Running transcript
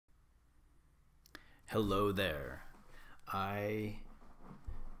Hello there. I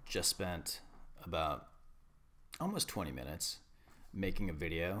just spent about almost 20 minutes making a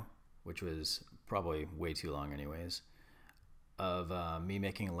video, which was probably way too long anyways, of me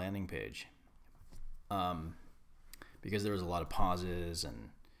making a landing page. Because there was a lot of pauses, and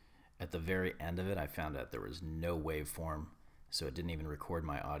at the very end of it I found out there was no waveform, so it didn't even record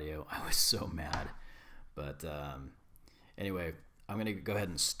my audio. I was so mad. But anyway, I'm going to go ahead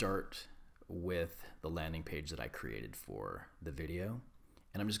and start with the landing page that I created for the video,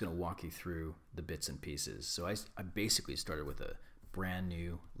 and I'm just going to walk you through the bits and pieces. So I basically started with a brand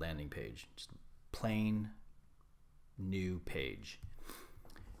new landing page, just plain new page.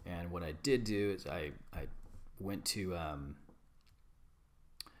 And what I did do is I went to let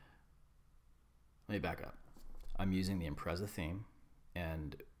me back up. I'm using the Impreza theme,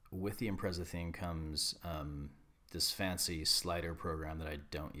 and with the Impreza theme comes this fancy slider program that I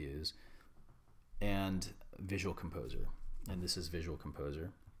don't use, and Visual Composer. And this is Visual Composer.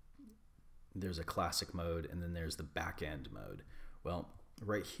 There's a classic mode, and then there's the back-end mode. Well,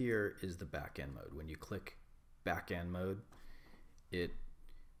 right here is the back-end mode. When you click back-end mode, it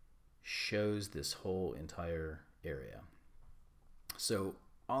shows this whole entire area. So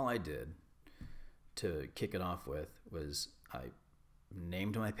all I did to kick it off with was I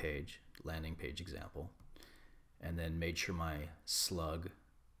named my page, landing page example, and then made sure my slug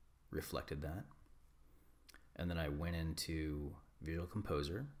reflected that. And then I went into Visual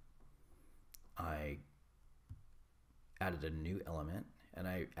Composer. I added a new element, and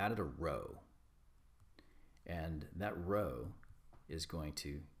I added a row. And that row is going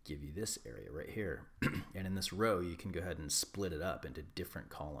to give you this area right here. And in this row, you can go ahead and split it up into different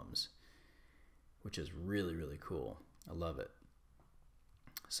columns, which is really, really cool. I love it.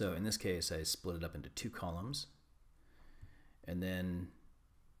 So in this case, I split it up into 2 columns, and then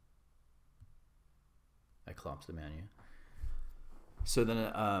I collapsed the menu. So then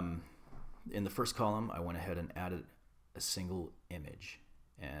in the first column, I went ahead and added a single image.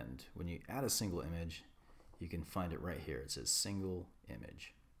 And when you add a single image, you can find it right here. It says single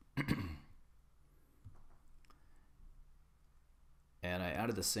image. And I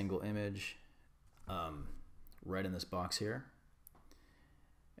added the single image right in this box here.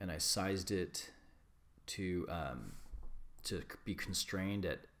 And I sized it to be constrained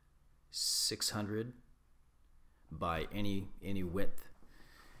at 600 by any width,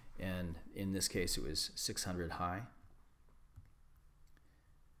 and in this case it was 600 high.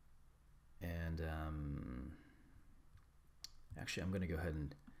 And actually I'm going to go ahead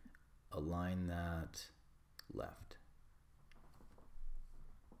and align that left.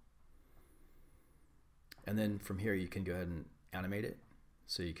 And then from here you can go ahead and animate it,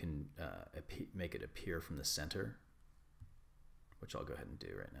 so you can make it appear from the center, which I'll go ahead and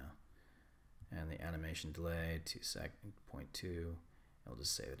do right now. And the animation delay 2.2. I'll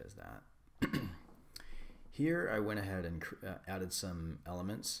just save it as that. Here I went ahead and added some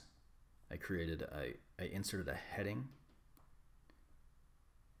elements. I inserted a heading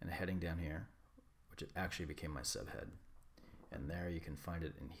and a heading down here, which actually became my subhead. And there you can find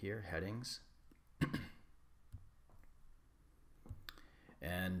it in here, headings.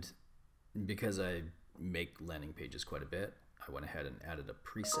 And because I make landing pages quite a bit, I went ahead and added a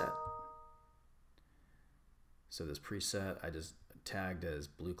preset. So this preset I just tagged as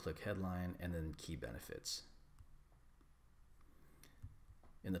blue click headline and then key benefits.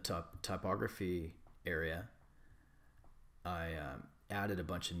 In the typography area, I added a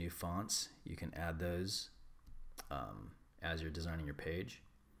bunch of new fonts. You can add those as you're designing your page.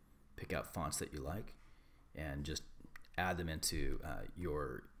 Pick out fonts that you like and just add them into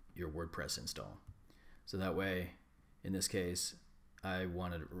your WordPress install. So that way, in this case, I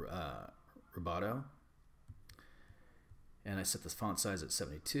wanted Roboto, and I set the font size at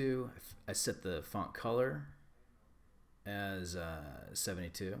 72. I set the font color as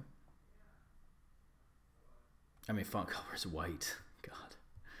 72. I mean, font color is white. God.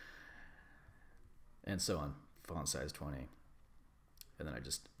 And so on. Font size 20. And then I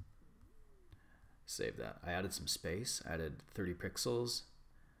just save that. I added some space. I added 30 pixels.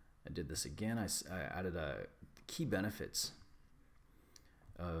 I did this again. I added key benefits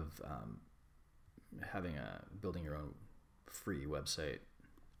of building your own free website.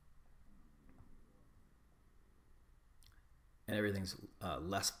 And everything's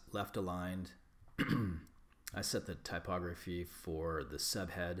left aligned. I set the typography for the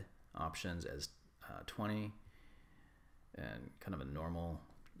subhead options as 20, and kind of a normal,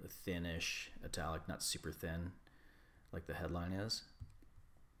 thinnish italic, not super thin like the headline is.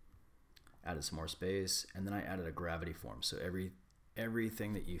 Added some more space, and then I added a gravity form. So every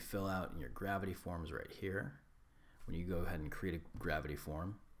everything that you fill out in your gravity forms right here, when you go ahead and create a gravity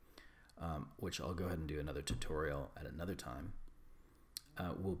form, which I'll go ahead and do another tutorial at another time,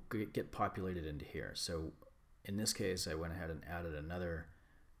 will get populated into here. So in this case, I went ahead and added another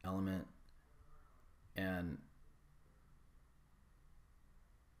element, and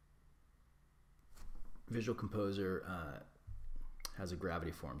Visual Composer has a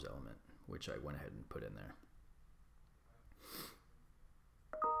gravity forms element, which I went ahead and put in there.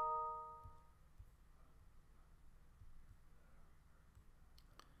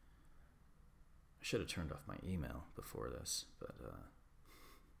 I should have turned off my email before this, but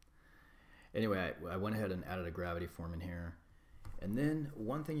anyway, I went ahead and added a gravity form in here. And then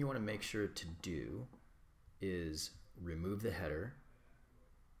one thing you want to make sure to do is remove the header.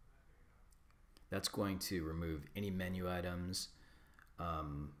 That's going to remove any menu items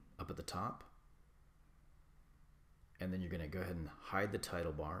up at the top. And then you're going to go ahead and hide the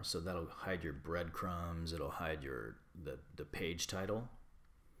title bar. So that'll hide your breadcrumbs. It'll hide the page title.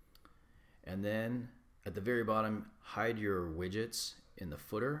 And then at the very bottom, hide your widgets in the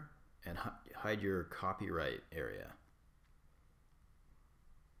footer and hide your copyright area.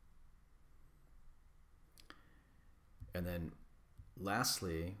 And then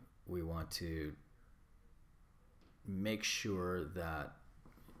lastly, we want to make sure that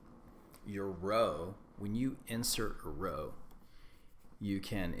your row, when you insert a row, you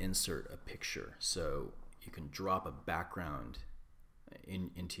can insert a picture. So you can drop a background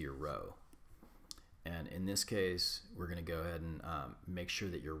into your row. And in this case, we're going to go ahead and make sure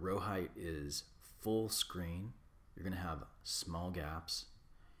that your row height is full screen. You're going to have small gaps.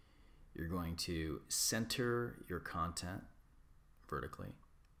 You're going to center your content vertically.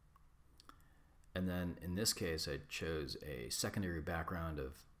 And then in this case, I chose a secondary background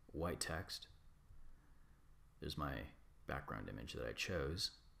of white text. There's my background image that I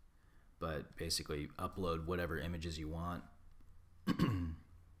chose. But basically, upload whatever images you want.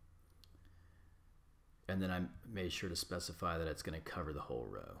 And then I made sure to specify that it's going to cover the whole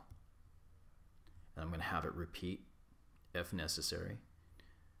row. And I'm going to have it repeat if necessary,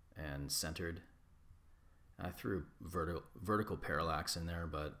 and centered. I threw vertical parallax in there,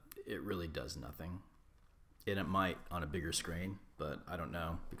 but it really does nothing. And it might on a bigger screen, but I don't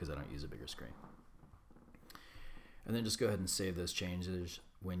know because I don't use a bigger screen. And then just go ahead and save those changes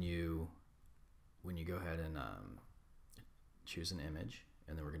when you go ahead and choose an image.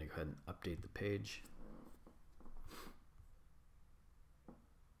 And then we're going to go ahead and update the page.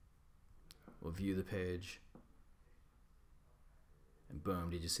 We'll view the page. And boom,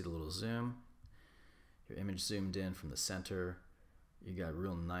 did you see the little zoom? Your image zoomed in from the center. You got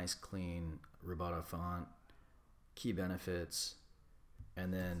real nice, clean Roboto font, key benefits,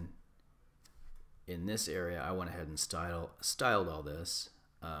 and then in this area, I went ahead and styled all this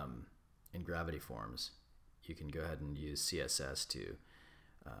in gravity forms. You can go ahead and use CSS to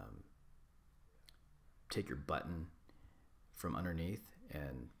take your button from underneath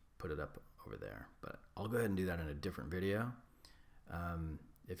and put it up over there. But I'll go ahead and do that in a different video.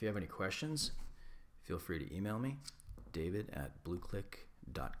 If you have any questions, feel free to email me,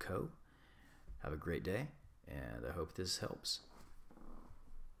 david@blueclick.co. Have a great day, and I hope this helps.